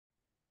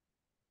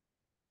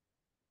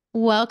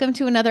Welcome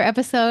to another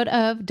episode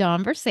of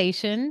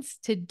Dawnversations.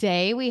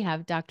 Today we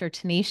have Dr.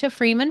 Tonicia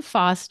Freeman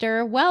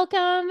Foster.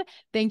 Welcome.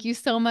 Thank you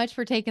so much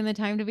for taking the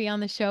time to be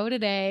on the show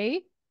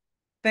today.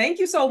 Thank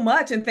you so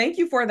much. And thank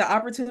you for the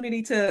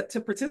opportunity to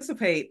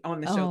participate on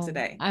the show Oh,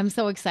 today. I'm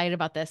so excited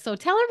about this. So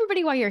tell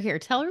everybody why you're here.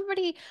 Tell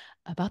everybody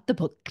about the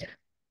book.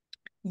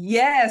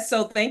 Yes,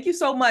 so thank you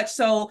so much.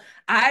 So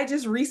I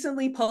just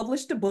recently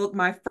published a book,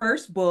 my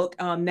first book,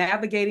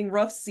 Navigating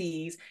Rough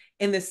Seas,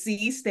 and the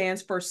C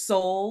stands for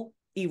Soul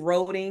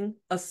Eroding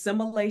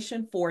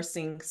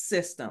Assimilation-Forcing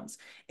Systems.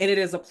 And it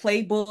is a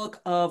playbook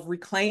of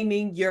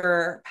reclaiming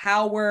your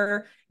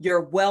power,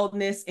 your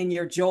wellness, and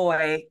your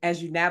joy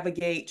as you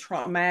navigate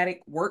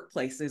traumatic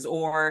workplaces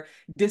or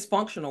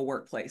dysfunctional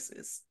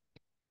workplaces.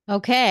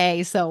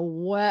 Okay, so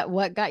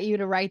what got you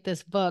to write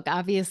this book?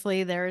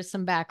 Obviously, there is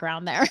some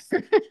background there.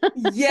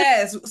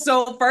 Yes.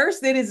 So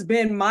first, it has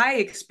been my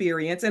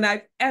experience, and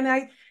I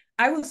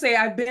would say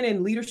I've been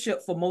in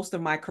leadership for most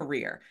of my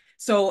career.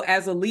 So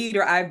as a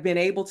leader, I've been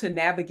able to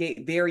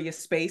navigate various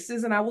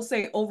spaces, and I will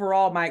say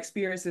overall, my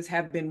experiences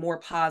have been more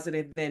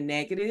positive than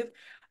negative.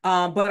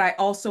 But I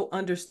also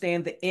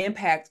understand the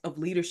impact of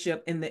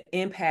leadership and the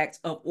impact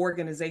of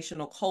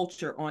organizational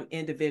culture on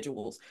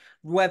individuals,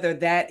 whether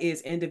that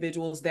is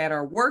individuals that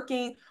are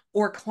working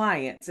or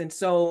clients. And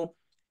so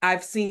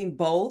I've seen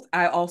both.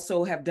 I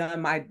also have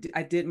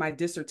I did my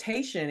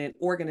dissertation in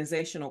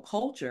organizational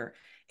culture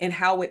and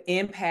how it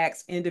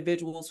impacts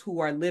individuals who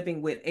are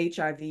living with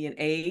HIV and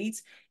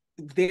AIDS,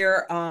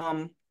 their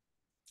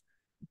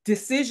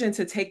decision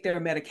to take their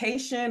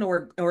medication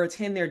or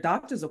attend their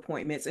doctor's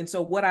appointments. And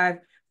so what I've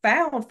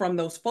found from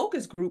those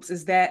focus groups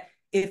is that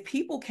if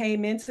people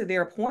came into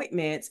their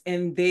appointments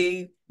and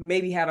they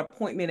maybe had an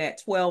appointment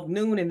at 12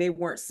 noon and they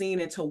weren't seen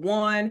until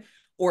 1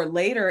 or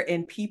later,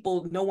 and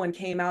no one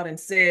came out and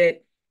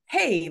said,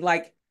 hey,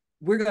 like,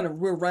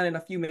 we're running a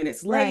few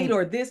minutes late Right.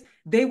 or this,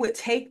 they would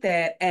take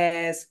that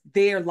as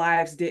their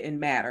lives didn't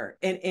matter.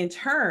 And in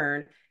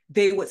turn,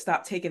 they would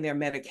stop taking their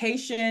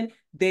medication,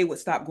 they would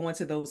stop going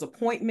to those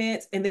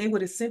appointments, and they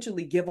would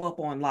essentially give up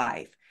on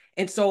life.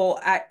 And so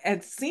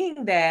and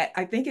seeing that,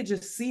 I think it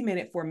just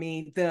cemented for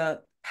me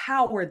the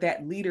power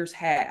that leaders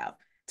have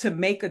to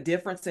make a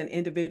difference in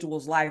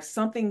individuals' lives,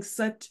 something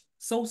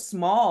so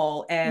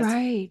small as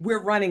Right.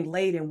 we're running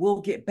late and we'll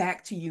get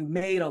back to you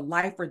made a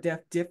life or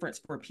death difference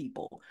for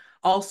people.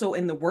 Also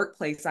in the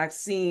workplace, I've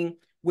seen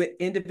with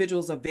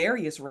individuals of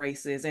various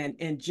races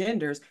and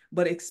genders,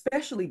 but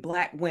especially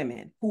Black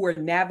women who are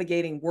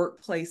navigating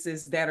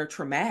workplaces that are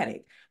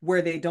traumatic,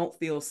 where they don't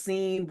feel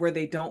seen, where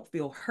they don't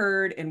feel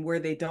heard, and where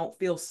they don't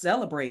feel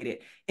celebrated,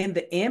 and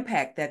the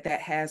impact that that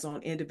has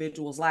on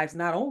individuals' lives,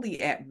 not only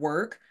at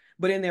work,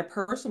 but in their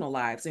personal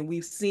lives. And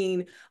we've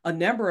seen a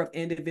number of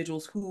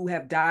individuals who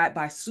have died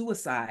by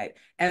suicide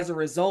as a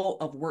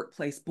result of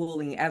workplace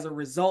bullying, as a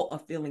result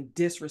of feeling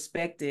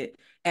disrespected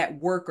at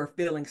work or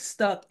feeling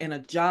stuck in a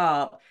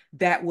job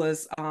that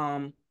was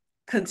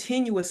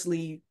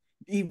continuously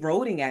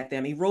eroding at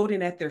them,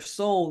 eroding at their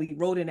soul,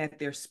 eroding at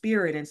their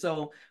spirit. And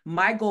so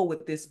my goal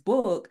with this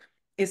book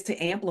is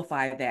to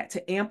amplify that,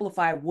 to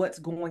amplify what's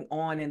going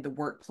on in the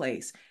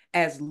workplace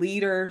as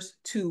leaders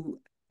to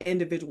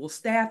individual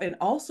staff and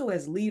also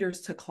as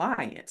leaders to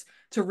clients,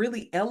 to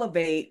really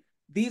elevate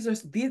this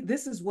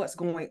is what's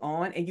going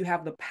on, and you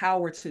have the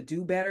power to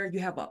do better,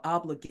 you have an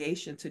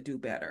obligation to do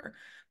better.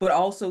 But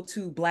also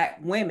to Black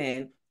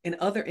women and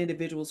other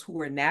individuals who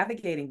are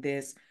navigating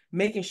this,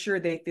 making sure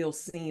they feel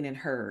seen and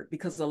heard,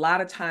 because a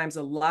lot of times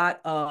a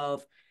lot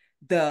of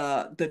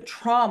the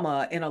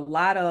trauma and a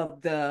lot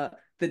of the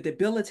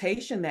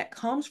debilitation that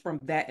comes from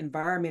that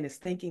environment is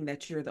thinking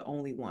that you're the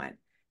only one,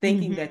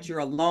 thinking that Hmm. you're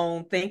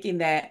alone, thinking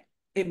that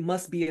it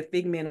must be a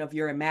figment of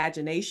your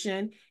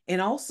imagination,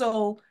 and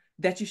also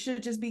that you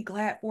should just be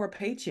glad for a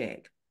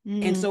paycheck.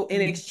 And so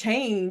in Hmm.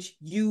 exchange,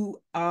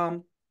 you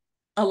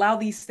allow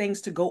these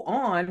things to go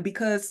on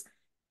because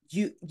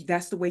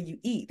that's the way you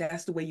eat,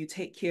 that's the way you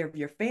take care of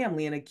your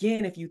family. And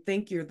again, if you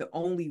think you're the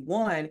only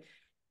one,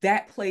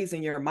 that plays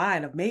in your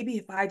mind of maybe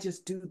if I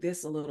just do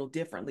this a little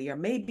differently, or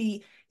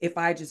maybe if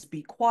I just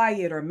be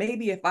quiet, or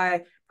maybe if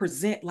I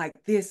present like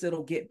this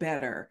it'll get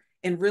better.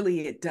 And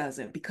really it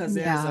doesn't, because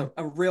there's Yeah.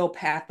 a real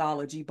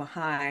pathology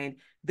behind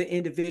the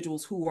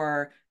individuals who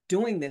are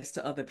doing this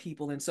to other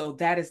people. And so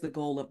that is the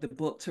goal of the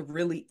book, to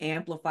really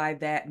amplify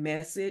that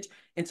message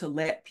and to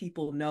let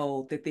people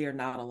know that they are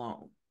not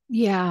alone.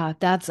 Yeah,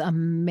 that's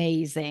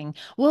amazing.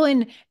 Well,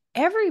 and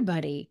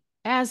everybody,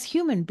 as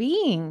human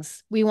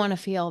beings, we want to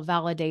feel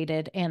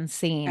validated and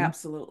seen.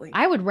 Absolutely.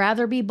 I would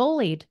rather be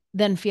bullied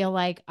than feel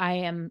like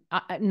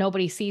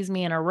nobody sees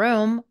me in a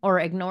room or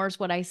ignores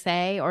what I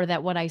say or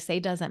that what I say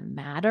doesn't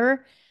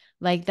matter.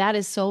 Like that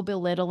is so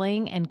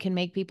belittling and can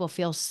make people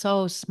feel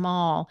so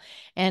small.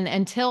 And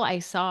until I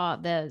saw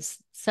the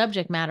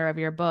subject matter of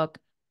your book,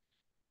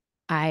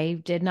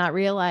 I did not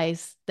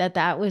realize that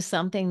that was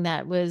something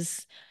that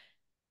was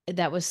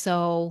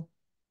so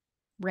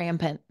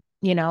rampant.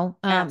 Did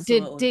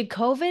Absolutely.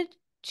 COVID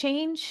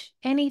change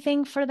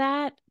anything for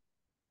that?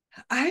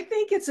 I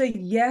think it's a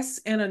yes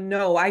and a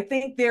no. I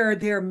think there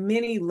are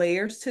many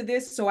layers to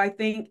this. So I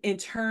think in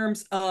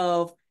terms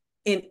of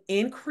an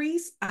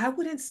increase, I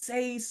wouldn't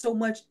say so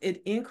much an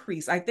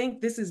increase. I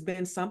think this has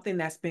been something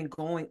that's been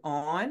going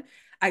on.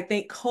 I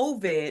think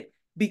COVID,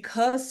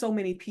 because so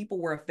many people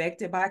were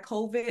affected by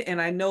COVID,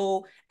 and I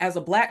know as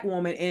a Black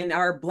woman in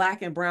our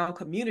Black and Brown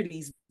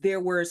communities, there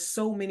were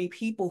so many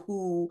people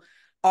who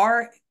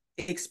are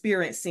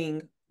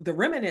experiencing the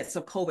remnants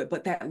of COVID,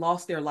 but that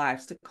lost their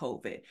lives to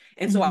COVID.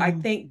 And so I Mm-hmm.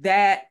 think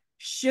that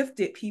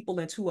shifted people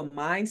into a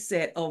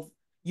mindset of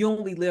you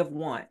only live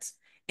once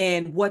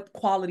and what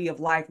quality of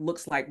life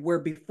looks like, where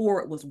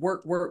before it was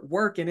work, work,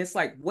 work. And it's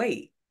like,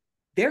 wait,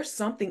 there's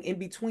something in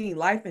between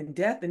life and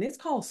death, and it's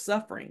called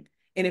suffering.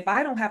 And if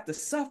I don't have to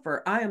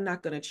suffer, I am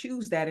not going to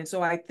choose that. And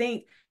so I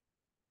think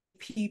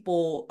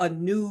people a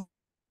new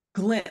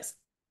glimpse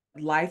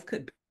life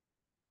could be,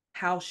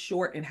 how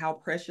short and how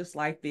precious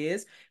life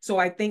is. So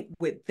I think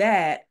with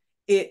that,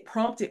 it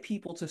prompted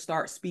people to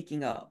start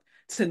speaking up,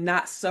 to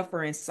not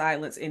suffer in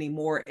silence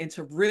anymore, and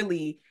to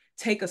really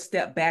take a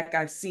step back.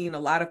 I've seen a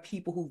lot of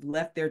people who've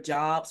left their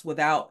jobs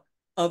without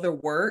other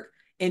work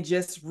and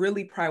just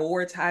really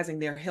prioritizing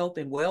their health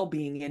and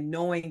well-being and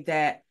knowing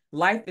that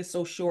life is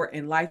so short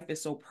and life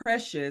is so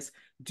precious.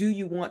 Do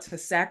you want to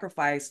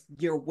sacrifice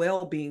your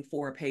well-being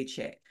for a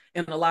paycheck?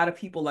 And a lot of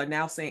people are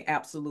now saying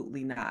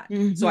absolutely not.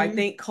 So I Mm-hmm.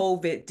 think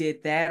COVID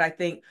did that. I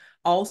think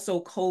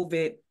also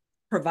COVID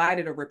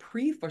provided a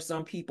reprieve for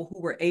some people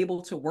who were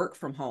able to work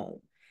from home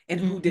and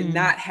who did Mm-hmm.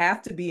 not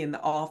have to be in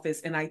the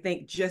office. And I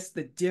think just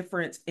the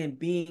difference in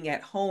being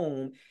at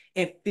home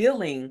and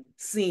feeling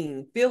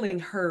seen, feeling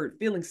heard,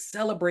 feeling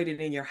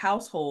celebrated in your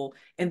household,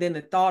 and then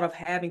the thought of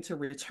having to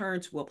return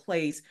to a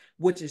place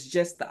which is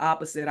just the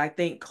opposite. I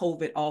think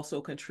COVID also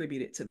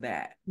contributed to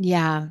that.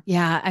 Yeah,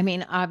 yeah. I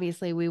mean,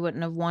 obviously, we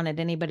wouldn't have wanted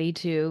anybody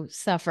to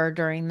suffer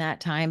during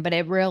that time, but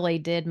it really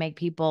did make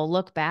people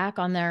look back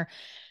on their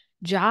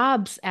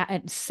jobs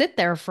and sit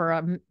there for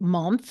a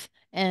month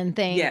and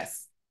think,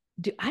 Yes.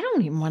 I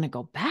don't even want to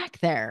go back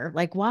there.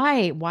 Like,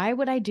 why? Why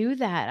would I do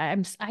that?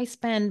 I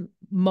spend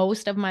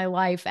most of my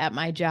life at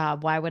my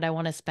job. Why would I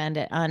want to spend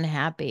it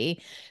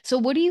unhappy? So,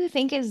 what do you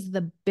think is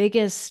the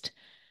biggest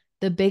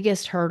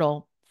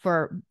hurdle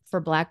for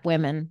Black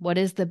women? What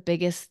is the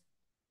biggest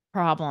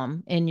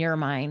problem in your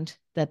mind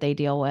that they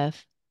deal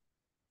with?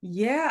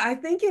 Yeah, I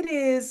think it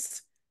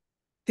is.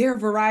 There are a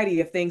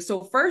variety of things.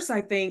 So first,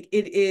 I think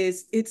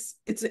it's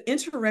an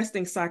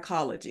interesting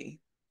psychology.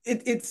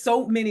 It's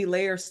so many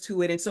layers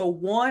to it. And so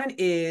one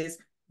is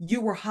you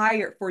were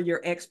hired for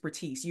your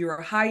expertise. You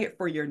were hired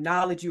for your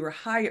knowledge. You were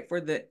hired for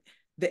the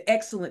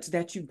excellence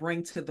that you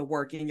bring to the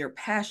work and your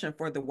passion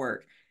for the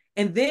work.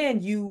 And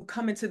then you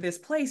come into this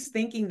place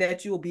thinking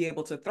that you'll be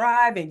able to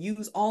thrive and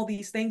use all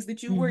these things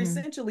that you were Hmm.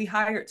 essentially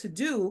hired to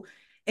do.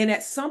 And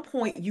at some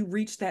point, you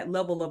reach that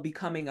level of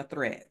becoming a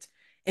threat.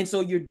 And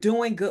so you're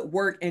doing good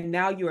work and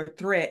now you're a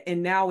threat.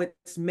 And now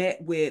it's met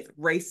with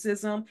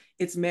racism,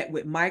 it's met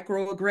with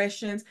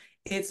microaggressions,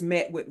 it's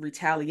met with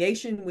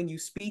retaliation when you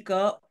speak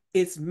up,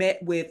 it's met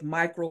with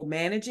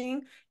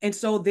micromanaging. And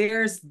so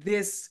there's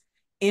this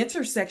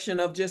intersection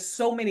of just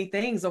so many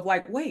things of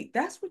like, wait,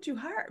 that's what you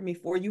hired me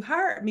for. You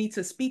hired me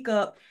to speak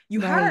up, you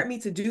Right. hired me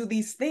to do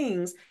these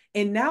things.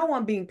 And now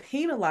I'm being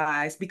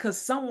penalized because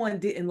someone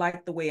didn't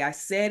like the way I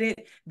said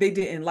it. They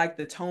didn't like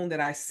the tone that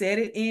I said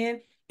it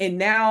in, and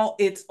now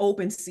it's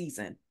open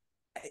season.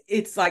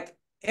 It's like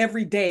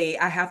every day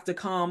I have to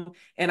come,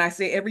 and I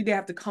say every day I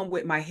have to come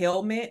with my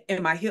helmet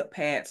and my hip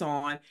pads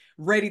on,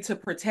 ready to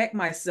protect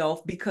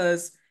myself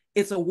because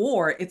it's a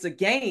war, it's a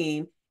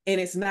game, and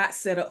it's not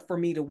set up for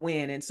me to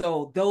win. And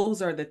so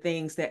those are the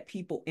things that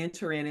people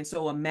enter in. And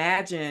so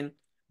imagine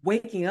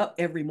waking up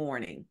every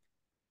morning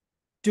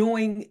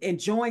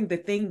enjoying the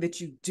thing that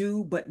you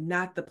do, but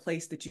not the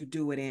place that you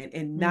do it in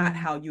and not Mm.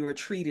 how you are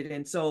treated.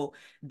 And so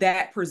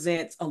that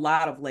presents a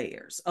lot of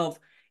layers of,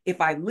 if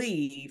I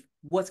leave,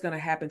 what's going to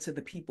happen to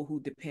the people who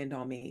depend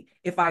on me?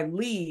 If I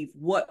leave,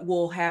 what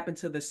will happen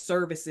to the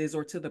services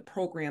or to the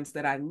programs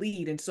that I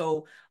lead? And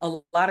so a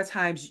lot of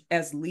times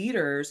as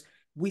leaders,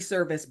 we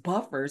serve as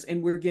buffers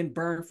and we're getting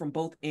burned from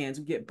both ends.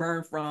 We get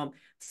burned from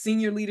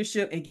senior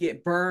leadership and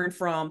get burned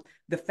from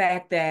the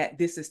fact that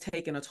this is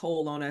taking a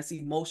toll on us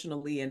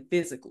emotionally and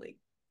physically.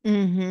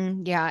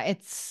 Yeah,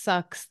 it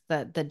sucks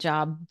that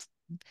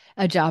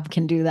a job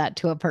can do that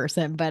to a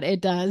person, but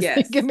it does.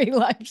 It can Yes. be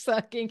life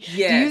sucking.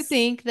 Do you Yes.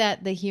 think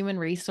that the human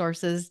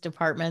resources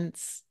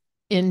departments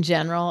in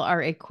general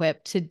are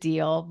equipped to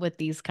deal with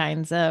these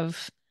kinds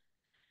of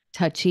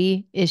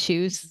touchy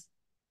issues?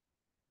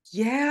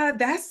 Yeah,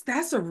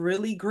 that's a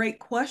really great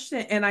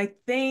question. And I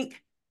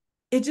think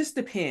it just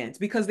depends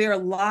because there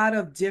are a lot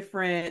of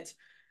different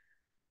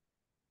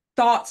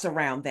thoughts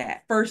around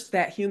that. First,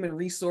 that human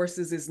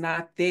resources is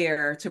not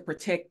there to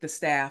protect the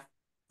staff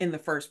in the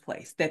first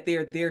place, that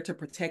they're there to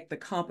protect the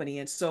company.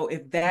 And so,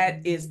 if that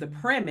is the Mm.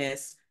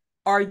 premise,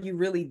 are you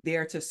really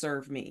there to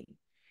serve me?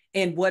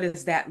 And what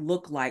does that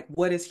look like?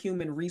 What does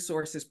human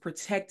resources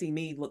protecting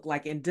me look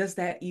like? And does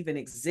that even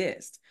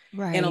exist?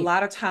 And a Right.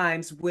 lot of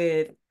times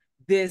with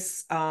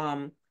this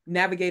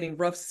navigating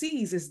rough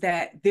seas is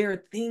that there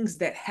are things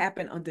that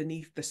happen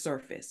underneath the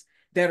surface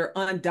that are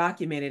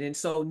undocumented. And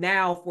so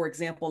now, for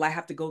example, I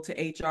have to go to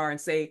HR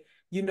and say,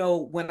 you know,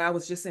 when I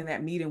was just in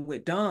that meeting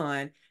with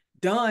Dawn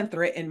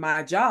threatened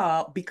my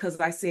job because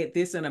I said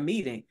this in a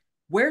meeting.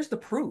 Where's the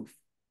proof?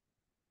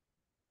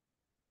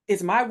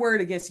 It's my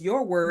word against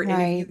your word. And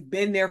if Right. you've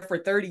been there for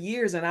 30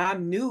 years and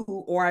I'm new,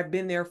 or I've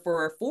been there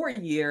for 4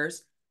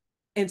 years,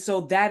 and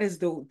so that is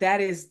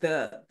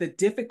the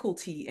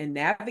difficulty in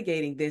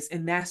navigating this,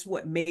 and that's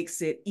what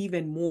makes it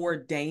even more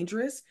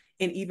dangerous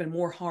and even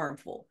more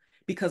harmful,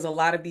 because a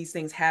lot of these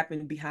things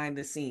happen behind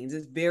the scenes.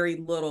 It's very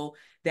little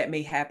that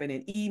may happen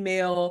in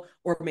email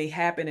or may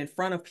happen in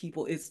front of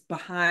people. It's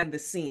behind the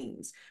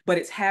scenes, but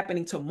it's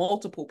happening to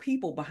multiple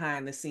people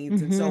behind the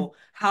scenes. And Mm-hmm. so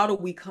how do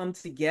we come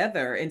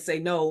together and say,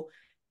 no,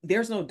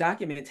 there's no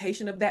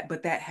documentation of that,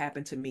 but that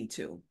happened to me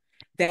too.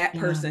 That Yeah.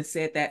 person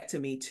said that to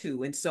me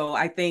too. And so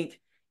I think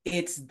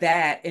it's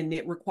that, and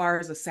it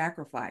requires a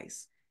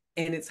sacrifice.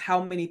 And it's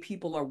how many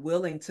people are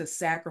willing to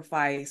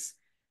sacrifice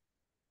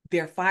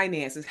their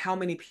finances, how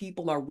many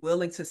people are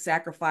willing to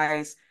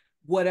sacrifice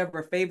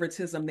whatever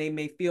favoritism they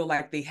may feel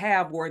like they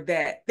have, or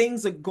that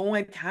things are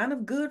going kind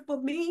of good for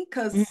me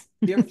because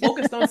they're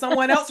focused on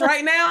someone else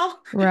right now.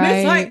 And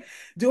it's Right. like,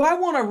 do I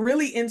want to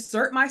really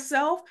insert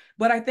myself?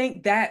 But I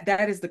think that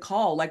that is the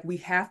call. Like, we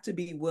have to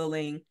be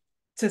willing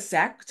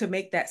to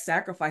make that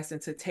sacrifice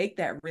and to take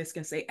that risk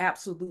and say,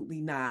 absolutely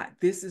not.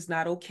 This is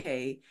not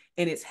okay.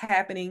 And it's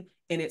happening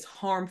and it's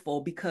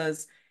harmful,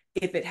 because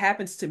if it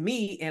happens to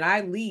me and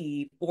I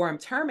leave or I'm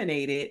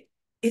terminated,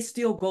 it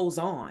still goes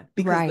on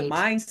because the Right.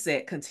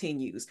 mindset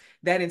continues.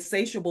 That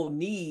insatiable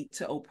need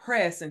to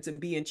oppress and to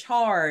be in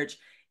charge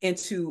and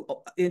to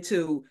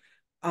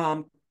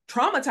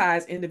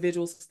traumatize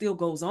individuals still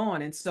goes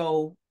on. And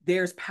so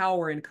there's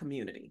power in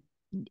community.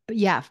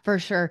 Yeah, for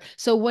sure.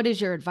 So, what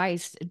is your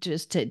advice?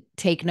 Just to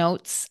take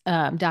notes,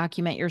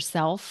 document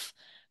yourself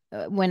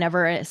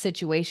whenever a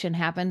situation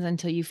happens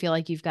until you feel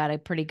like you've got a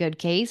pretty good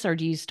case, or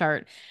do you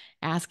start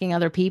asking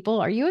other people,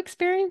 are you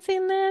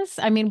experiencing this?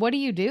 I mean, what do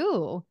you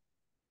do?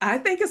 I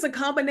think it's a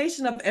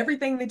combination of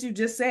everything that you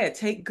just said.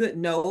 Take good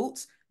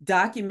notes,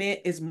 document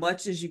as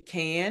much as you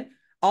can.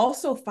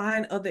 Also,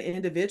 find other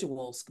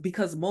individuals,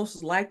 because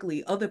most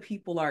likely other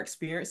people are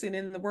experiencing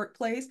it in the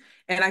workplace.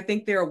 And I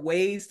think there are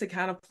ways to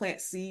kind of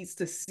plant seeds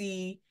to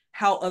see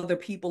how other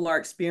people are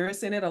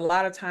experiencing it. A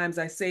lot of times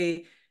I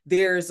say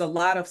there's a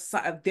lot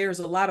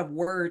of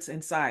words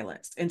in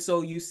silence. And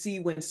so you see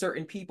when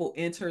certain people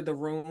enter the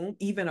room,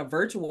 even a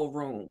virtual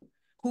room,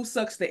 who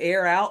sucks the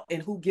air out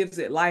and who gives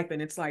it life.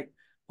 And it's like,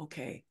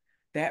 okay,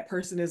 that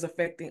person is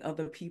affecting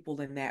other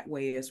people in that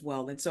way as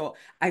well. And so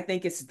I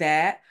think it's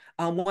that.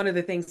 One of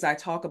the things I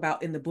talk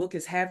about in the book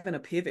is having a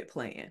pivot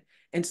plan.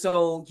 And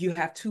so you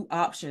have two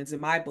options,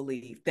 in my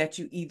belief, that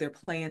you either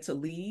plan to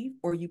leave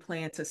or you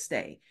plan to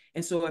stay.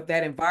 And so if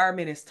that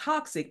environment is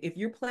toxic, if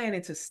you're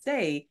planning to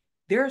stay,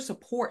 there are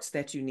supports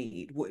that you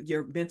need.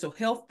 Your mental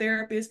health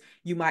therapist,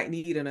 you might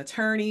need an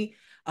attorney,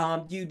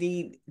 you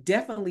need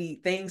definitely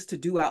things to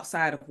do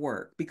outside of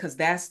work, because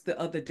that's the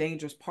other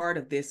dangerous part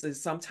of this.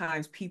 Is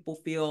sometimes people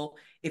feel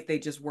if they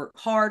just work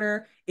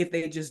harder, if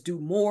they just do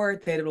more,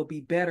 that it'll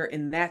be better.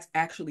 And that's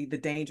actually the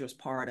dangerous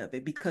part of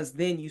it, because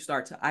then you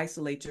start to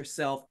isolate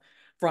yourself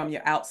from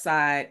your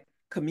outside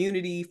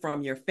community,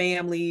 from your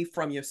family,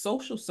 from your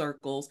social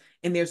circles,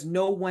 and there's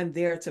no one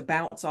there to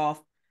bounce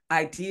off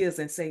ideas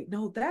and say,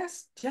 no,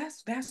 that's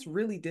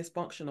really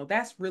dysfunctional,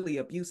 that's really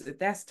abusive,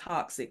 that's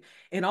toxic.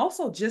 And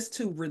also just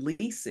to Mhm.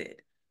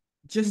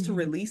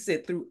 release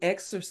it through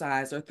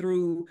exercise or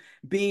through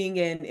being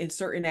in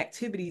certain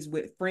activities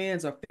with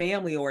friends or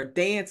family, or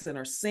dancing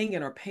or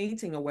singing or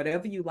painting or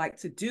whatever you like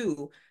to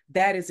do.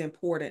 That is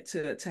important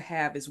to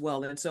have as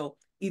well. And so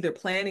either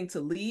planning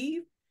to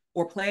leave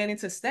or planning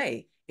to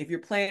stay. If you're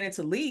planning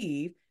to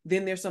leave,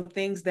 then there's some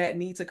things that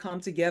need to come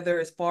together,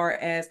 as far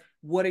as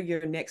what are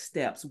your next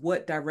steps?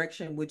 What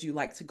direction would you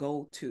like to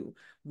go to?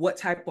 What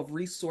type of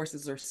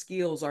resources or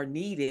skills are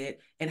needed?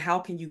 And how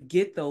can you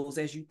get those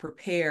as you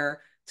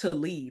prepare to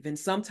leave? And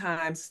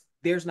sometimes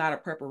there's not a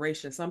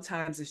preparation.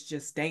 Sometimes it's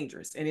just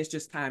dangerous and it's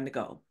just time to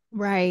go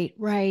Right,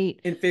 right.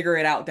 and figure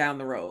it out down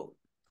the road.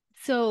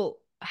 So,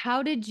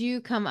 how did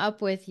you come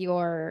up with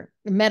your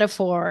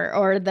metaphor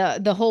or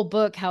the whole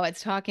book, how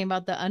it's talking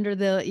about the under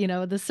the,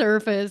 the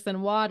surface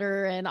and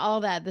water and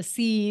all that, the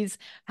seas?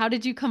 How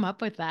did you come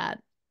up with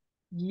that?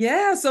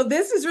 Yeah, so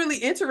this is really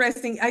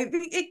interesting. I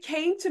think it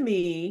came to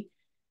me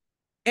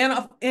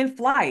in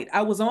flight.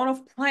 I was on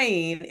a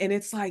plane, and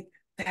it's like,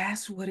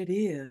 that's what it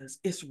is.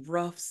 It's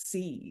rough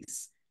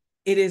seas.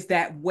 It is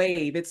that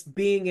wave. It's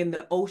being in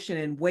the ocean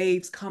and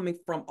waves coming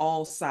from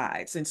all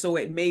sides. And so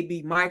it may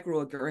be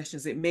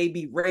microaggressions, it may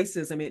be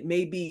racism, it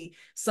may be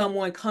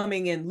someone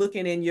coming and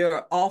looking in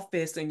your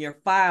office and your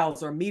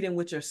files, or meeting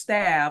with your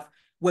staff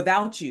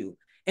without you.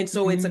 And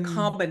so it's a Mm,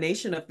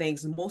 combination of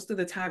things. Most of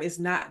the time, it's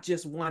not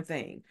just one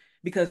thing,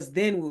 because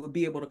then we would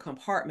be able to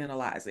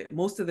compartmentalize it.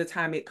 Most of the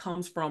time, it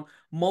comes from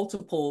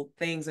multiple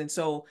things. And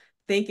so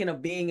thinking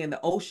of being in the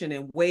ocean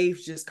and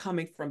waves just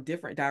coming from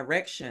different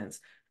directions.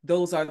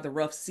 Those are the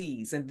rough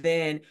seas. And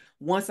then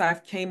once I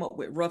came up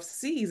with rough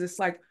seas, it's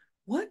like,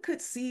 what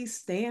could seas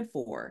stand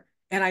for?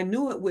 And I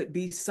knew it would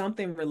be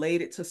something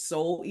related to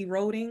soul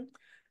eroding,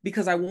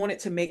 because I wanted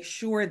to make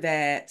sure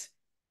that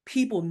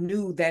people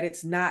knew that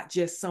it's not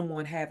just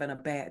someone having a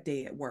bad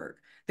day at work,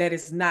 that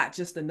it's not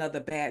just another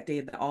bad day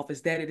in the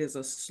office, that it is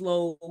a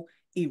slow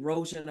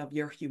erosion of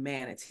your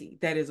humanity,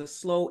 that is a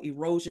slow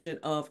erosion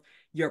of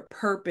your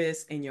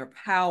purpose and your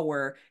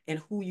power and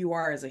who you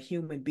are as a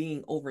human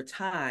being over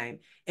time,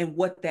 and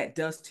what that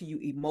does to you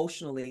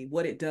emotionally,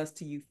 what it does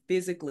to you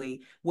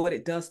physically, what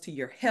it does to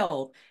your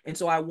health. And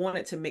so I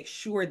wanted to make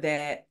sure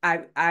that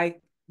I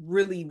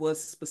really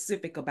was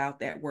specific about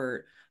that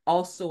word.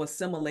 Also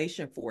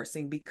assimilation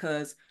forcing,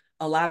 because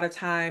a lot of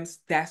times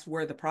that's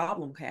where the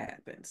problem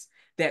happens,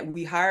 that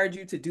we hired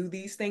you to do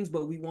these things,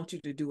 but we want you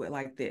to do it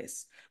like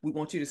this. We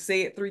want you to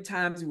say it 3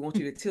 times. We want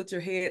you to tilt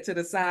your head to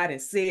the side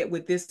and say it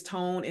with this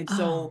tone. And Oh,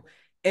 so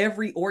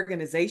every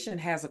organization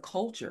has a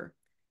culture,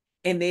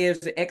 and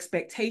there's the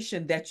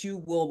expectation that you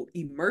will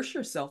immerse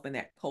yourself in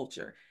that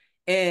culture.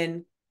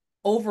 And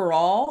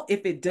overall,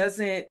 if it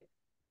doesn't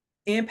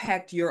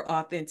impact your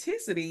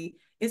authenticity,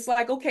 it's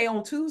like, okay,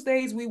 on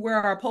Tuesdays, we wear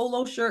our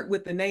polo shirt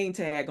with the name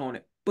tag on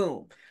it.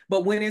 Boom.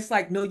 But when it's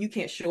like, no, you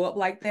can't show up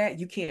like that.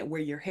 You can't wear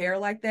your hair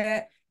like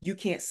that. You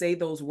can't say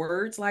those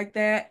words like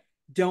that.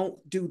 Don't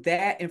do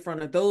that in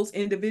front of those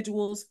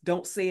individuals.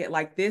 Don't say it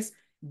like this.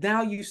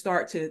 Now you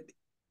start to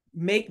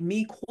make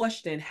me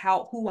question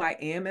who I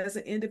am as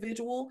an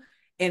individual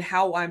and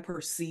how I'm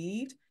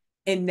perceived.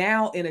 And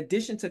now, in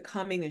addition to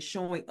coming and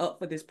showing up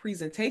for this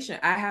presentation,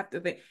 I have to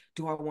think,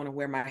 do I want to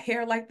wear my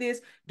hair like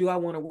this? Do I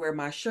want to wear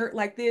my shirt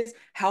like this?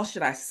 How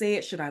should I say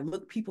it? Should I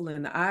look people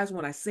in the eyes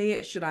when I say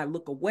it? Should I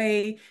look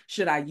away?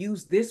 Should I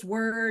use this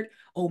word?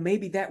 Oh,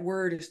 maybe that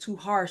word is too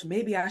harsh.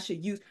 Maybe I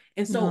should use.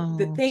 And so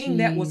the oh, thing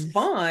that was geez.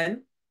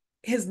 fun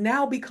has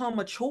now become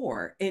a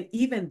chore. And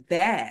even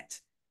that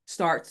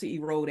starts to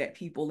erode at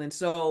people. And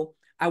so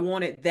I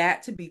wanted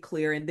that to be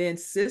clear. And then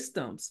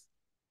systems,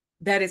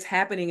 that is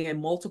happening in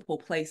multiple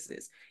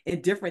places in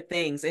different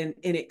things, and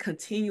it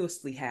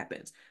continuously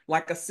happens,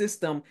 like a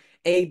system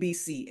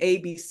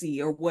ABC,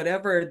 or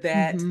whatever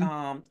that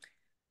Mm-hmm.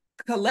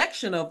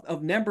 collection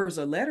of numbers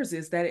or letters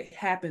is, that it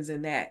happens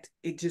in that.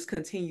 It just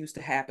continues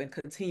to happen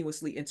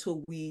continuously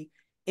until we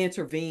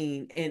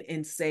intervene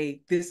and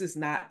say, this is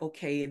not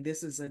okay and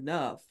this is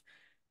enough.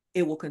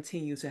 It will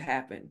continue to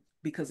happen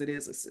because it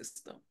is a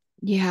system.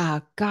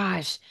 Yeah,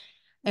 gosh.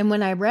 And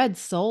when I read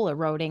soul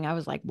eroding, I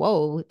was like,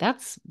 whoa,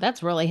 that's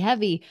really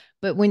heavy.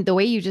 But when the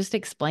way you just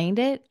explained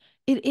it,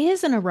 it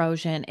is an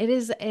erosion.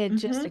 Just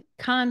Mm-hmm. a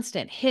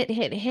constant hit,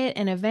 hit, hit.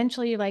 And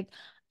eventually you're like,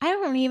 I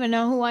don't even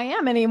know who I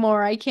am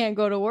anymore. I can't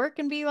go to work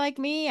and be like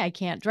me. I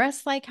can't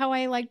dress like how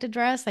I like to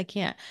dress. I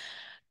can't.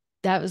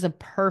 That was a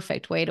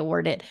perfect way to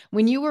word it.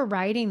 When you were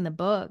writing the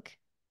book,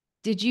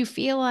 did you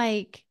feel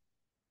like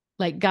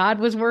God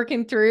was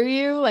working through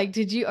you? Like,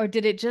 or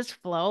did it just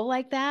flow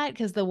like that?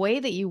 Because the way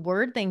that you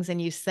word things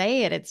and you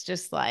say it, it's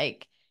just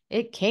like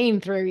it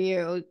came through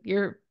you.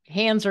 Your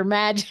hands are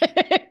magic.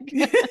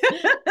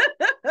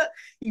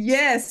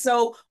 Yes.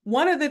 So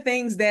one of the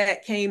things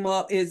that came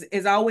up is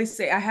I always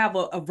say I have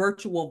a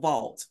virtual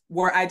vault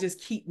where I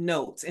just keep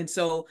notes. And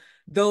so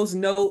those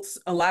notes,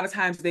 a lot of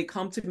times they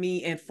come to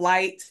me in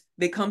flight,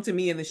 they come to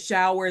me in the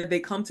shower, they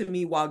come to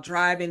me while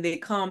driving, they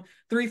come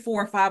 3,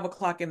 4, 5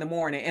 o'clock in the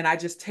morning, and I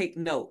just take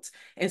notes.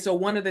 And so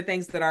one of the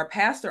things that our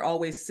pastor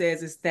always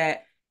says is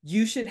that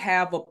you should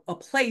have a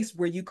place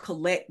where you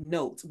collect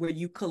notes, where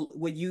you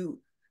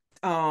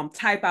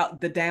type out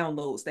the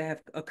downloads that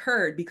have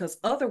occurred, because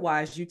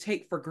otherwise you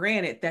take for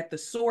granted that the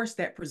source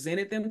that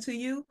presented them to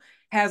you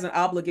has an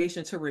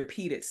obligation to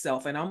repeat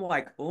itself. And I'm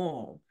like,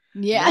 oh,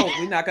 Yeah. no,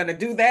 we're not going to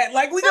do that.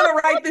 Like, we're going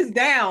to write this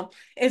down.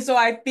 And so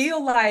I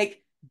feel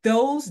like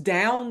those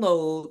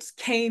downloads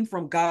came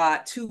from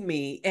God to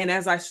me. And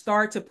as I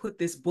start to put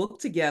this book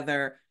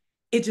together,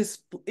 it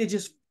just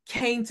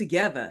came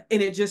together,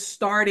 and it just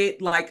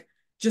started like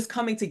just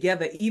coming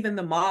together. Even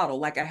the model,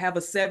 like I have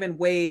a 7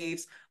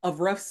 waves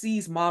of Rough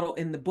S.E.A.S model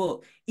in the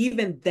book.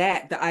 Even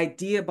that, the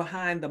idea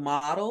behind the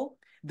model,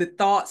 the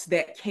thoughts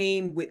that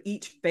came with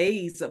each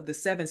phase of the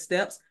 7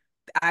 steps,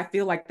 I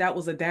feel like that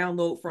was a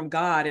download from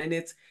God. And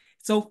it's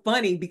so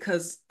funny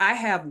because I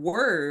have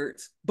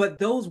words, but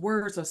those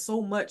words are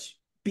so much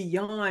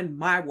beyond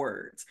my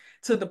words,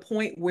 to the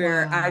point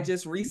where I Wow.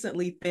 just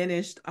recently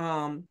finished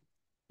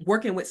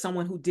working with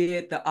someone who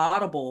did the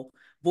Audible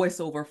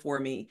voiceover for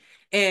me.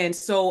 And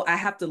so I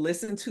have to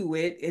listen to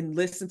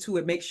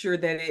it, make sure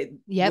that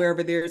Yep.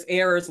 wherever there's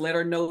errors, let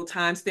her know,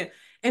 timestamp.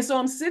 And so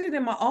I'm sitting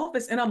in my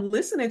office and I'm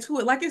listening to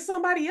it like it's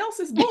somebody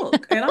else's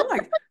book. And I'm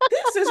like,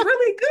 this is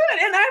really good.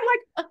 And I'm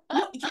like,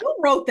 no, you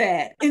wrote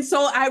that. And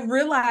so I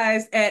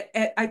realized at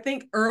I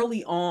think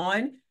early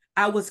on,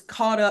 I was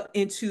caught up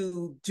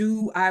into,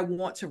 do I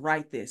want to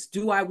write this?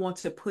 Do I want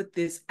to put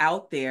this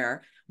out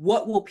there?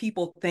 What will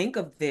people think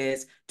of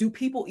this? Do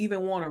people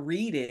even want to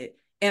read it?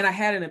 And I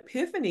had an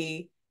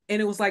epiphany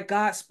And it was like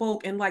God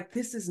spoke and like,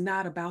 this is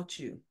not about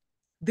you.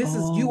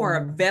 You are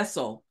a Oh,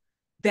 vessel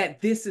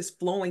that this is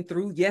flowing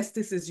through. Yes,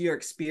 this is your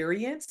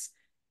experience,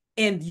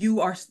 and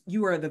you are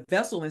the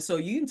vessel. And so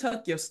you can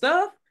tuck your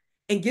stuff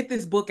and get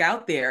this book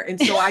out there. And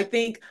so I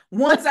think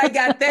once I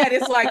got that,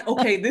 it's like,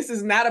 okay, this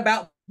is not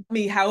about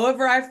me.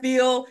 However I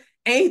feel,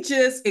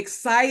 anxious,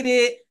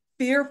 excited,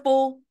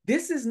 fearful,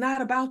 this is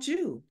not about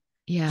you.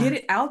 Get yeah.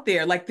 it out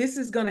there. Like, this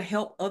is going to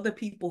help other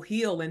people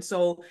heal. And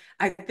so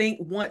I think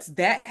once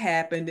that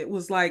happened, it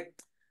was like,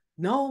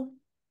 no,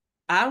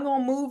 I'm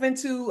gonna move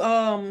into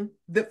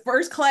the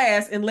first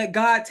class and let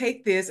God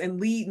take this and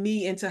lead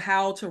me into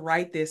how to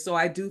write this. So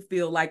I do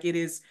feel like it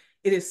is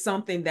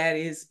something that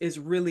is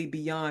really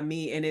beyond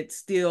me. And it's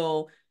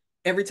still,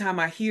 every time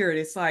I hear it,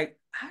 it's like,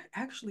 I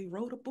actually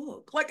wrote a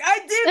book. Like, I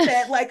did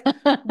that. Like,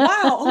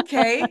 wow,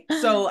 okay.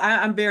 So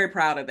I'm very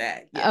proud of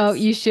that. Oh,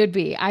 Yes. you should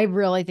be. I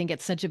really think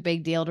it's such a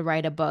big deal to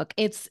write a book.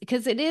 It's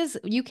because it is,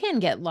 you can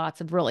get lots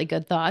of really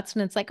good thoughts,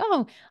 and it's like,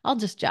 oh, I'll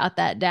just jot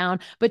that down.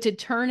 But to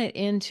turn it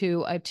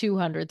into a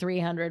 200,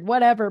 300,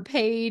 whatever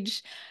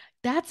page,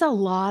 that's a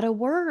lot of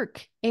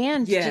work.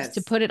 And just to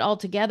Yes. put it all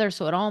together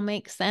so it all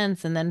makes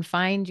sense, and then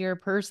find your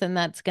person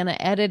that's going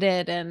to edit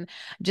it, and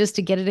just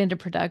to get it into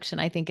production,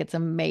 I think it's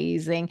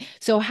amazing.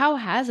 So, how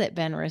has it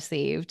been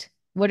received?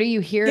 What are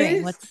you It hearing?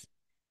 is. What's,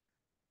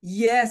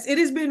 Yes, it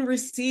has been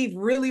received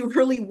really,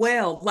 really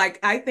well. Like,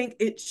 I think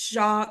it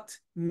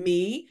shocked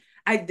me.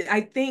 I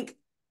think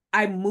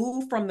I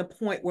moved from the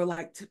point where,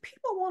 like, do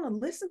people want to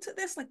listen to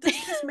this? Like, does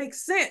this make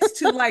sense?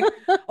 To like,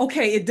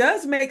 okay, it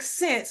does make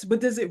sense,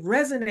 but does it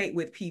resonate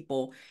with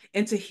people?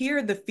 And to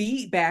hear the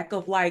feedback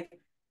of like,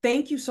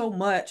 thank you so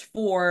much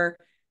for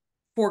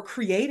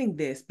creating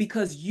this,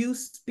 because you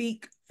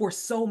speak for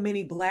so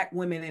many Black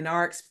women in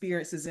our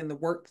experiences in the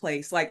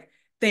workplace. Like,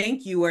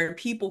 thank you. And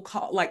people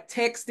call, like,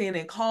 texting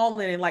and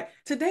calling, and like,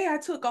 today I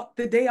took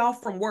the day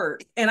off from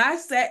work and I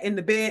sat in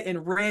the bed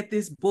and read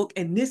this book,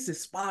 and this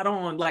is spot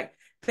on. Like,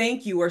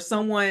 thank you. Or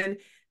someone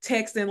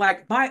texting,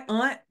 like, my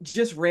aunt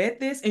just read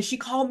this and she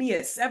called me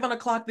at 7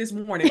 o'clock this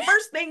morning,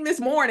 first thing this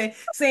morning,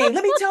 saying,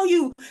 let me tell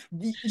you,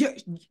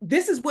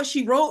 this is what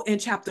she wrote in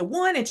chapter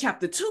 1 and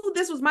chapter 2.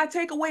 This was my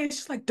takeaway. And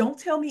she's like, don't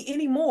tell me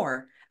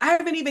anymore. I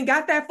haven't even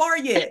got that far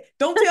yet.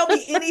 Don't tell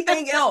me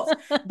anything else.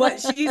 But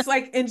she's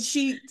like, and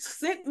she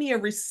sent me a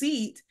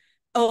receipt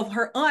of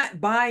her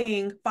aunt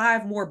buying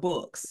 5 more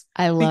books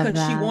I love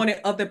because she that.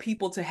 wanted other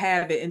people to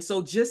have it. And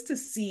so just to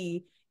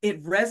see it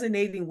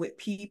resonating with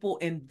people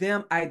and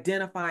them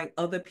identifying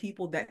other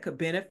people that could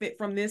benefit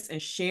from this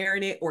and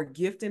sharing it or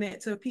gifting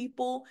it to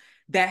people,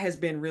 that has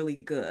been really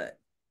good.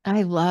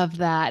 I love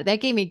that.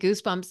 That gave me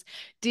goosebumps.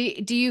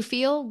 Do you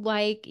feel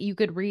like you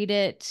could read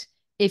it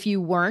if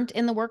you weren't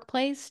in the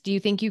workplace? Do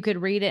you think you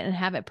could read it and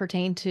have it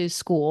pertain to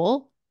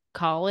school,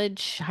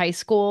 college, high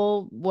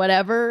school,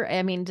 whatever?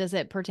 I mean, does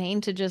it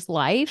pertain to just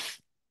life?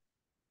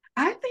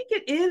 I think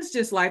it is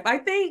just life. I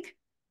think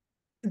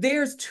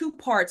there's two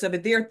parts of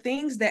it. There are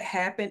things that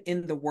happen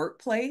in the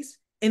workplace,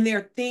 and there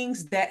are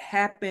things that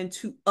happen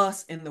to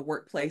us in the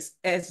workplace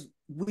as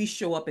we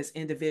show up as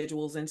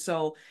individuals. And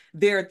so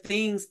there are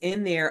things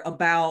in there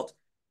about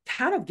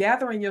kind of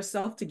gathering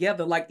yourself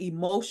together, like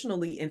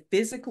emotionally and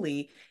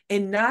physically,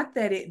 and not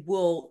that it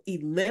will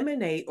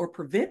eliminate or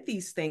prevent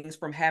these things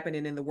from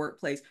happening in the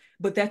workplace,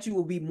 but that you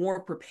will be more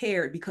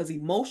prepared, because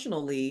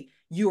emotionally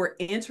you are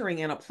entering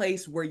in a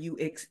place where you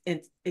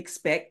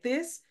expect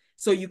this,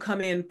 so you come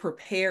in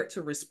prepared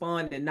to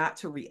respond and not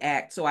to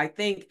react. So I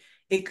think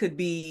it could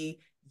be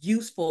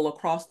useful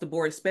across the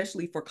board,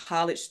 especially for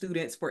college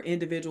students, for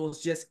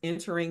individuals just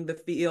entering the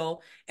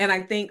field. And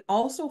I think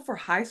also for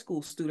high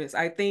school students,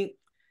 I think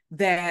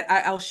that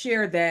I'll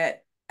share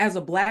that as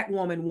a Black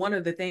woman, one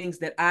of the things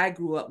that I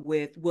grew up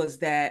with was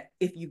that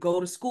if you go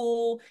to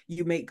school,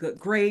 you make good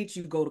grades,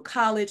 you go to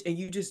college, and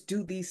you just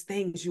do these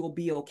things, you'll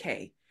be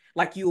okay.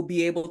 Like, you'll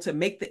be able to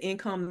make the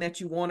income that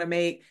you want to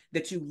make,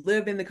 that you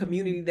live in the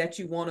community Mhm. that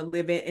you want to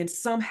live in, and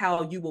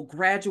somehow you will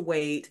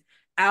graduate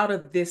out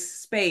of this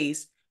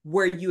space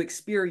where you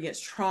experience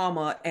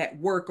trauma at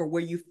work or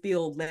where you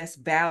feel less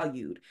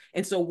valued.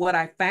 And so what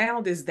I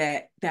found is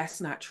that that's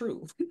not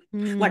true.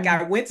 Like, Mm.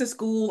 I went to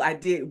school, I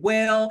did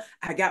well,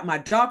 I got my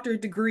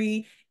doctorate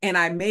degree, and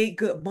I made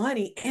good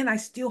money, and I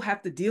still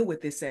have to deal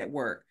with this at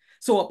work.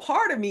 So a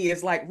part of me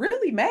is like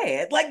really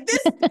mad. Like, this,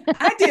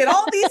 I did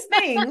all these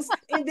things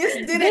and this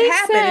didn't They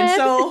happen. And said.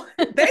 so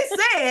they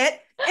said,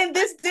 and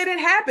this didn't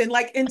happen.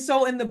 Like, and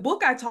so in the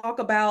book, I talk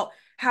about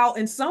how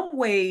in some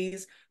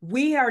ways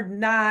we are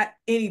not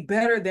any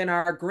better than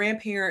our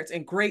grandparents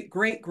and great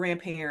great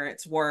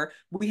grandparents were.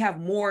 We have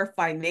more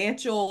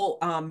financial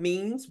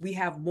means, we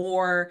have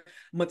more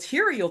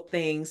material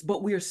things,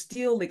 but we're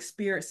still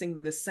experiencing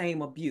the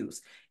same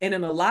abuse. And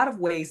in a lot of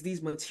ways,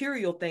 these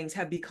material things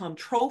have become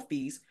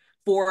trophies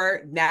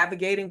for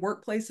navigating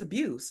workplace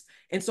abuse.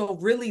 And so,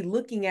 really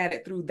looking at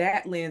it through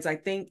that lens, I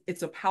think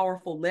it's a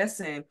powerful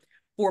lesson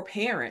for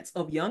parents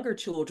of younger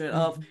children,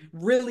 of Mhm.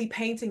 really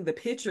painting the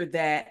picture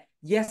that,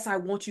 yes, I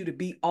want you to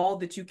be all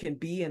that you can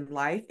be in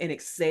life and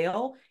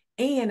excel.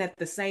 And at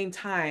the same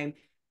time,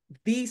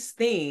 these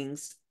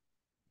things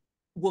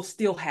will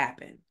still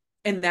happen.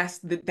 And that's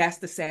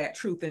the sad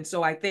truth. And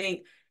so I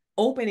think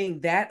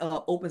opening that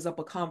up opens up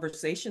a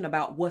conversation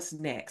about what's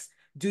next.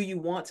 Do you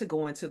want to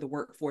go into the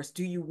workforce?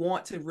 Do you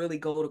want to really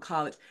go to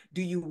college?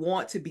 Do you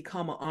want to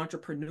become an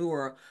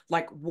entrepreneur?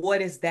 Like,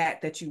 what is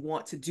that you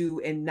want to do,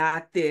 and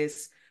not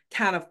this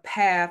kind of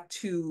path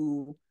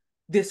to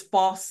this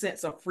false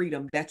sense of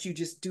freedom that you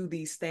just do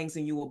these things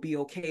and you will be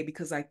okay?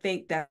 Because I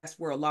think that's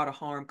where a lot of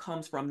harm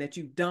comes from, that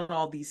you've done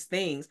all these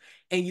things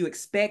and you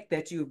expect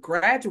that you've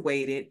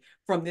graduated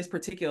from this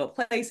particular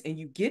place, and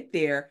you get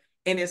there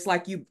and it's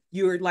like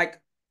you're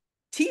like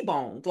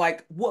T-boned,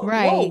 like, whoa,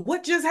 Right.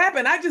 what just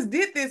happened? I just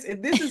did this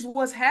and this is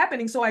what's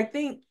happening. So I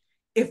think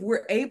if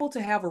we're able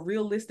to have a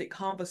realistic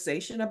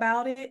conversation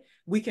about it,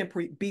 we can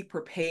be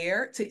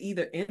prepared to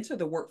either enter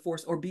the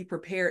workforce or be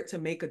prepared to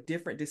make a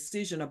different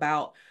decision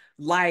about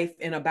life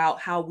and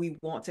about how we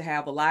want to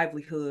have a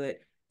livelihood,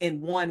 and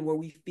one where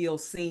we feel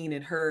seen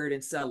and heard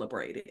and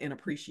celebrated and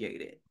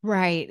appreciated.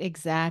 Right,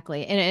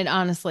 exactly. And it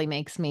honestly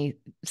makes me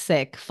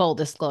sick, full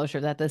disclosure,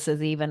 that this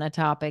is even a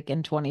topic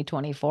in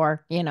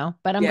 2024,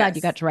 but I'm glad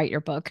you got Yes. to write your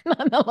book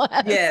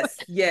nonetheless. Yes.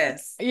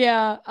 Yes.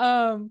 Yeah.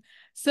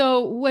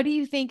 So what do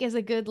you think is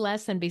a good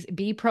lesson?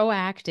 Be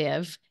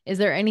proactive. Is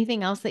there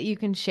anything else that you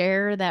can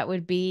share that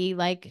would be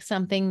like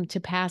something to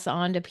pass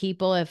on to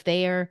people if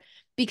they are,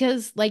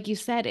 because like you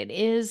said, it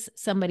is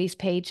somebody's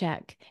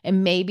paycheck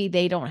and maybe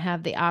they don't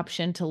have the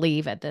option to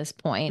leave at this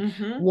point.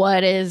 Mm-hmm.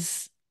 What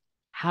is,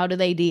 how do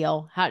they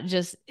deal? How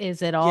just,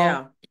 is it all,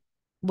 Yeah.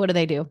 what do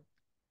they do?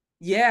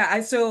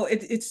 Yeah, so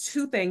it's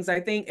two things,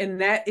 I think,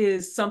 and that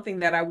is something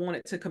that I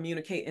wanted to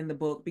communicate in the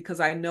book,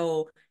 because I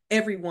know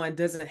everyone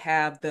doesn't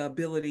have the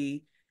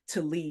ability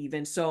to leave.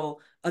 And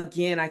so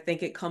again, I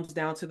think it comes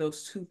down to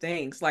those two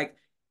things. Like,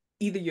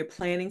 either you're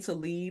planning to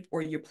leave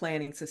or you're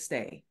planning to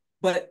stay.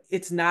 But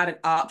it's not an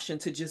option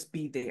to just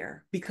be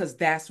there, because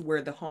that's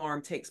where the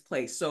harm takes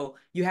place. So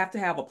you have to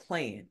have a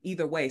plan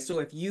either way. So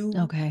if you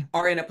Okay.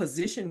 are in a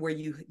position where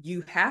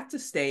you have to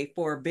stay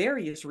for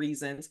various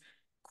reasons,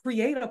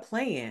 create a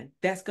plan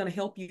that's going to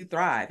help you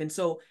thrive. And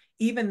so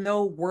even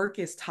though work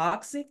is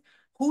toxic,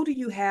 who do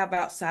you have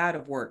outside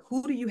of work?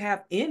 Who do you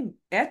have in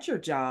at your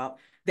job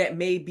that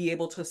may be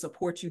able to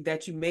support you,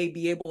 that you may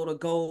be able to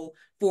go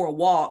for a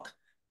walk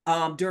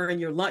during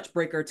your lunch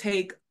break, or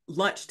take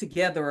lunch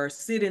together, or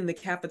sit in the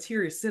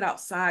cafeteria, sit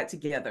outside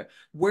together?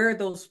 Where are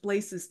those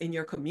places in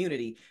your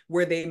community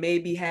where they may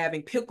be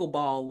having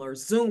pickleball or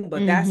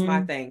Zumba? That's my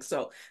Mm-hmm. thing.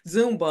 So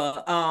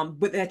Zumba,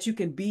 but that you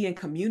can be in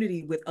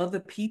community with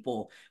other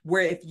people.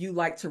 Where if you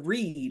like to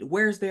read,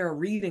 where's there a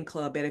reading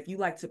club at? If you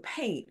like to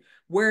paint,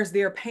 where's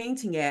there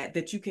painting at,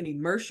 that you can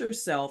immerse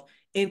yourself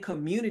in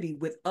community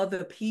with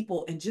other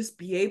people and just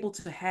be able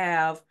to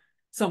have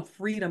some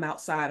freedom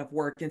outside of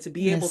work, and to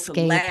be An able to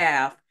escape.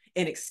 laugh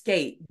and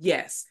escape.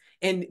 Yes.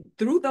 And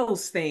through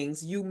those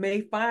things, you may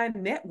find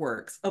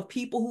networks of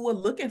people who are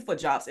looking for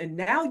jobs. And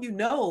now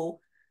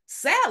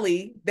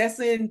Sally, that's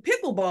in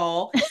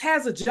pickleball,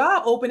 has a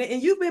job opening,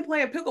 and you've been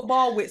playing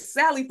pickleball with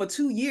Sally for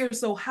 2 years.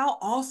 So how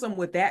awesome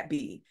would that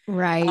be? Um,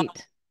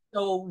 Right.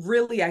 so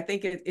really, I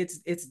think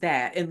it's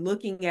that, and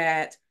looking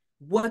at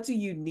what do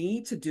you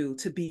need to do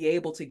to be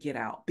able to get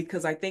out,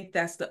 because I think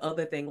that's the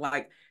other thing.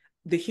 Like,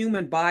 the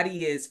human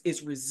body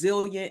is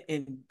resilient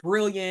and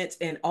brilliant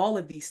and all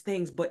of these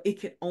things, but it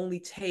can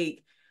only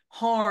take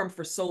harm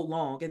for so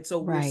long. And so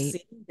we're Right.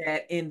 seeing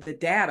that in the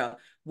data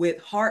with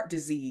heart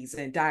disease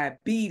and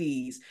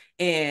diabetes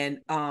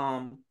and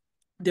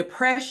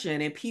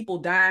depression and people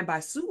dying by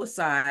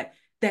suicide,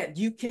 that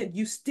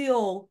you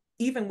still,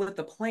 even with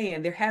the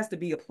plan, there has to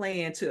be a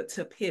plan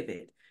to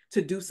pivot,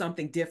 to do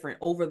something different.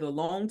 Over the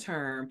long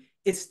term,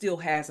 it still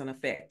has an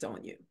effect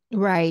on you.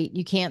 Right.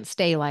 You can't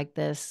stay like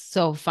this.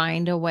 So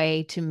find a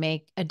way to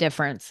make a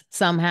difference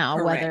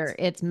somehow, whether Correct.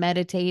 it's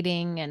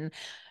meditating and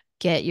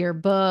get your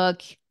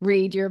book,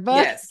 read your book.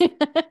 Yes.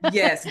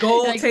 Yes. Go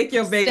Like take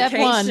your step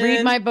one, read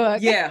vacation. my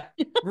book. Yeah.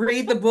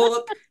 Read the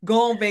book,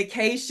 go on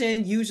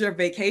vacation, use your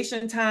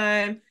vacation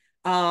time.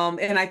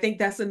 And I think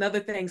that's another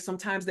thing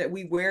sometimes that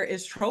we wear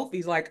as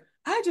trophies. Like,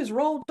 I just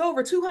rolled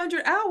over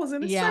 200 hours.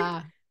 And it's like,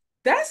 Yeah.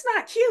 that's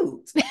not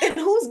cute. And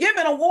who's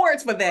giving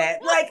awards for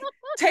that? Like,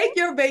 take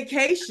your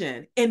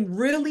vacation and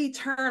really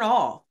turn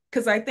off.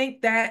 Because I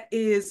think that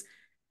is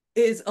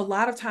a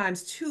lot of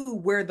times too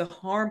where the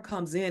harm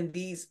comes in.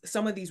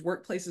 Some of these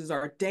workplaces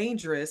are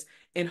dangerous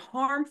and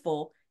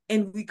harmful,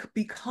 and we could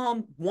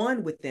become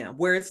one with them,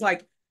 where it's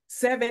like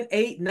 7,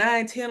 8,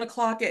 9, 10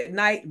 o'clock at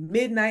night,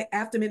 midnight,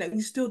 after midnight,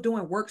 you're still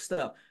doing work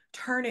stuff.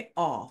 Turn it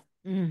off.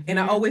 And I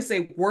Mm-hmm. always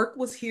say, work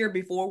was here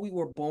before we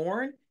were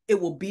born. It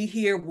will be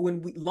here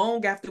when we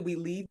long after we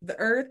leave the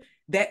earth.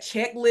 That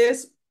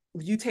checklist,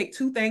 you take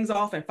two things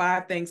off and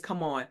five things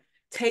come on.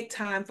 Take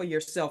time for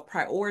yourself,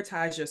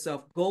 prioritize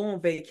yourself, go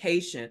on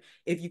vacation.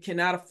 If you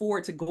cannot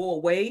afford to go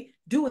away,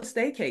 do a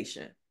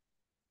staycation.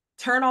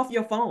 Turn off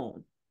your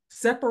phone.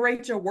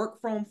 Separate your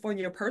work phone from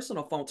your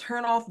personal phone.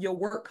 Turn off your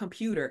work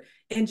computer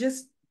and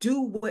just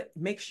do what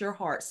makes your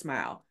heart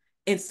smile.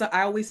 And so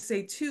I always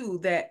say too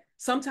that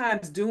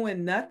sometimes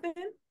doing nothing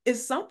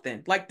is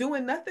something. Like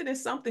doing nothing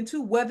is something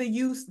too. Whether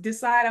you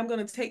decide I'm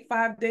going to take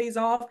 5 days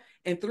off,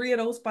 and 3 of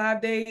those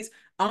 5 days,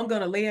 I'm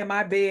going to lay in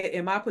my bed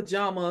in my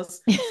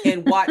pajamas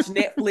and watch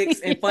Netflix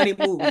and funny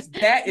movies.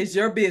 That is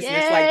your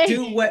business. Like, Yay.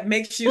 do what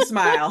makes you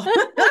smile.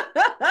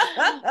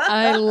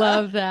 I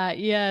love that.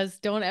 Yes.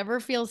 Don't ever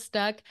feel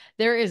stuck.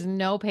 There is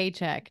no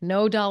paycheck,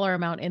 no dollar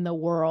amount in the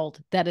world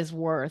that is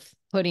worth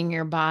putting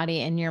your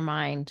body and your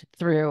mind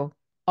through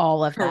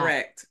all of that.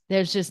 Correct.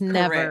 There's just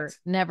never, Correct.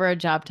 never a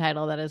job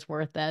title that is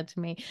worth that to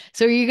me.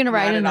 So are you going to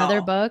write Not at another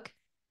all. book?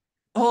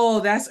 Oh,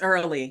 that's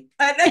early.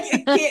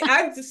 I can't,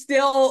 I'm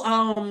still,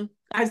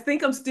 I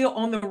think I'm still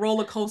on the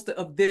roller coaster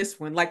of this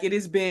one. Like it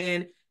has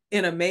been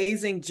an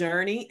amazing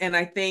journey. And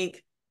I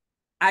think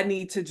I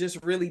need to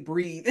just really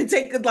breathe and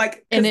take it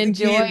like, And because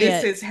enjoy again,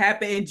 this it. has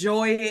happened,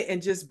 enjoy it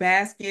and just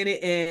bask in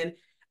it. And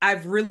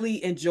I've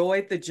really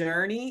enjoyed the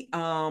journey.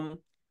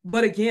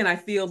 But again, I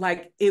feel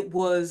like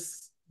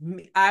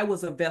I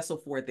was a vessel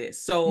for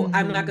this. So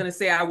I'm not Hmm. going to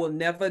say I will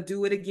never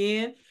do it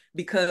again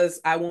because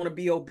I want to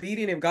be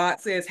obedient. If God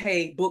says,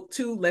 hey, book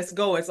 2, let's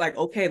go. It's like,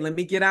 okay, let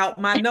me get out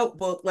my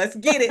notebook. Let's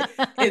get it.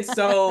 And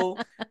so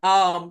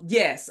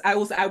yes,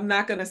 I'm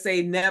not going to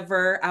say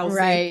never. I'll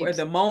say for Right.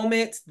 the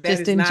moment that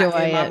Just is not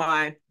enjoy in my it.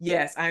 mind.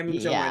 Yes, I'm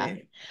enjoying Yeah.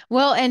 it.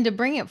 Well, and to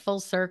bring it full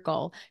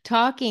circle,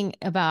 talking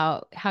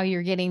about how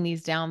you're getting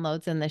these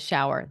downloads in the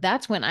shower,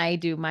 that's when I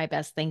do my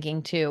best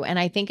thinking too. And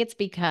I think it's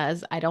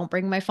because I don't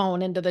bring my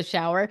phone into the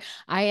shower.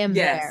 I am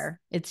Yes. there.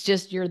 It's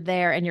just you're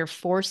there and you're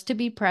forced to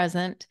be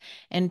present.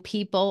 And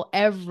people,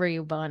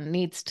 everyone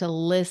needs to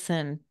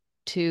listen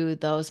to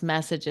those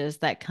messages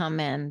that come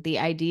in, the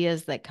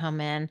ideas that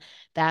come in.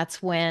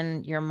 That's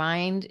when your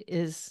mind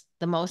is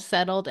the most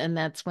settled, and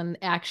that's when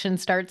action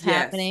starts Yes.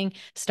 happening.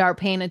 Start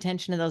paying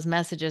attention to those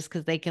messages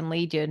because they can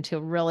lead you into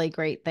really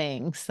great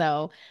things.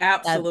 So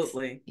that's,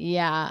 Absolutely.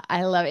 yeah,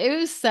 I love it. It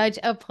was such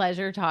a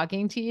pleasure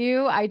talking to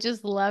you. I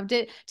just loved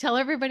it. Tell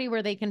everybody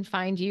where they can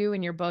find you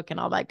and your book and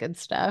all that good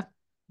stuff.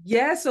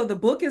 Yeah, so the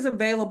book is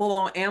available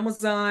on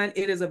Amazon.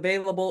 It is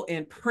available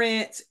in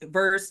print,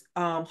 verse,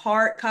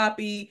 hard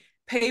copy,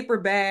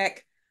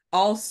 paperback,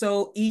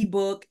 also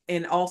ebook,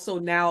 and also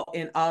now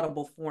in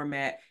Audible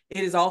format.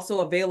 It is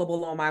also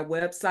available on my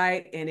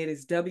website, and it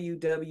is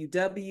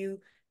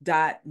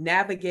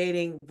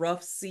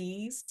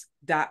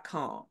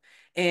www.navigatingroughseas.com.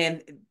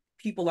 And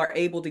people are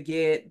able to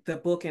get the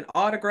book in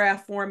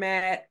autograph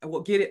format,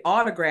 will get it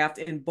autographed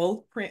in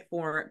both print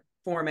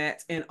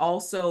formats, and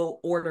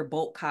also order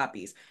bulk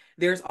copies.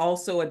 There's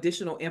also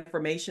additional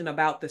information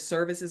about the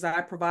services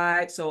I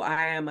provide. So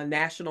I am a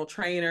national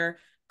trainer,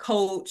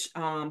 coach,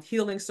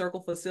 healing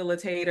circle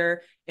facilitator,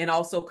 and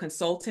also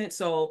consultant.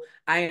 So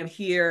I am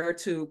here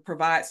to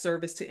provide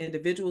service to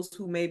individuals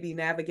who may be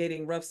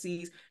navigating rough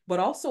seas, but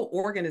also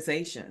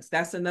organizations.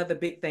 That's another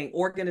big thing.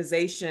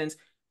 Organizations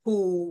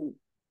who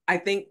I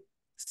think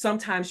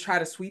sometimes try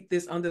to sweep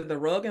this under the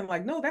rug and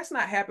like, no, that's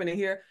not happening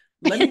here.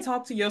 Let me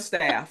talk to your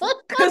staff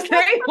because they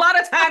a lot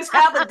of times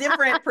have a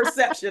different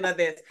perception of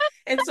this.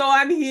 And so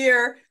I'm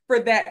here for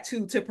that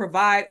too, to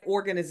provide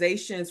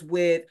organizations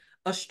with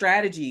a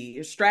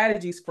strategy,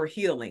 strategies for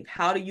healing.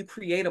 How do you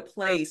create a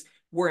place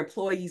where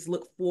employees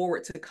look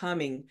forward to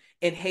coming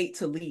and hate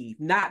to leave,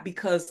 not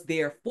because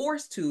they're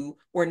forced to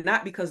or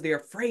not because they're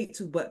afraid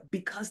to, but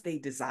because they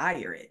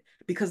desire it,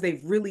 because they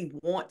really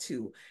want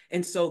to.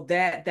 And so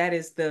that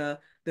is the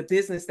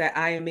business that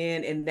I am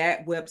in. And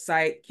that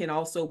website can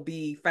also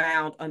be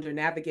found under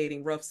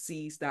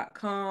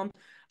navigatingroughseas.com,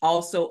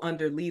 also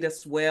under Lead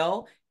Us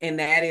Well, and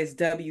that is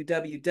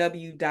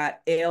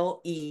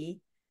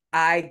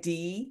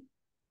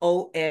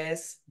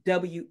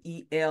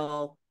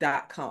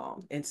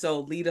www.leidoswel.com. And so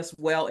Lead Us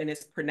Well, and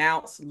it's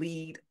pronounced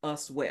Lead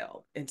Us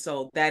Well. And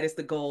so that is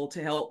the goal,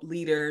 to help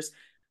leaders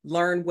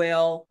learn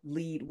well,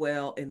 lead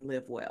well, and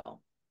live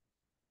well.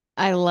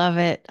 I love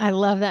it. I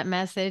love that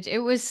message. It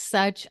was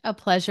such a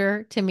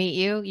pleasure to meet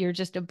you. You're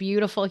just a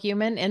beautiful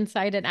human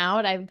inside and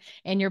out. I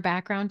and your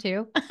background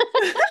too.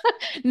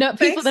 No,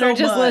 people Thanks that are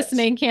so just much.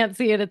 listening can't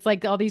see it. It's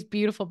like all these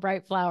beautiful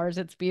bright flowers.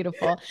 It's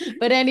beautiful.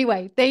 But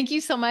anyway, thank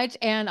you so much.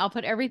 And I'll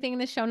put everything in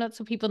the show notes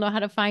so people know how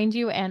to find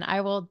you. And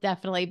I will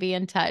definitely be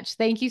in touch.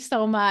 Thank you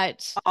so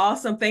much.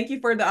 Awesome. Thank you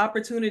for the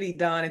opportunity,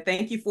 Don. And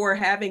thank you for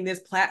having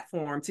this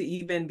platform to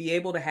even be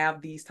able to have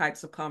these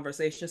types of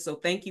conversations. So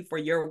thank you for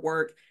your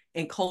work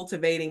in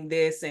cultivating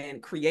this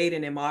and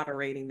creating and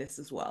moderating this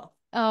as well.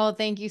 Oh,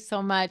 thank you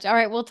so much. All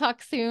right, we'll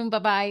talk soon. Bye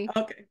bye.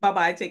 Okay. Bye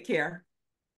bye. Take care.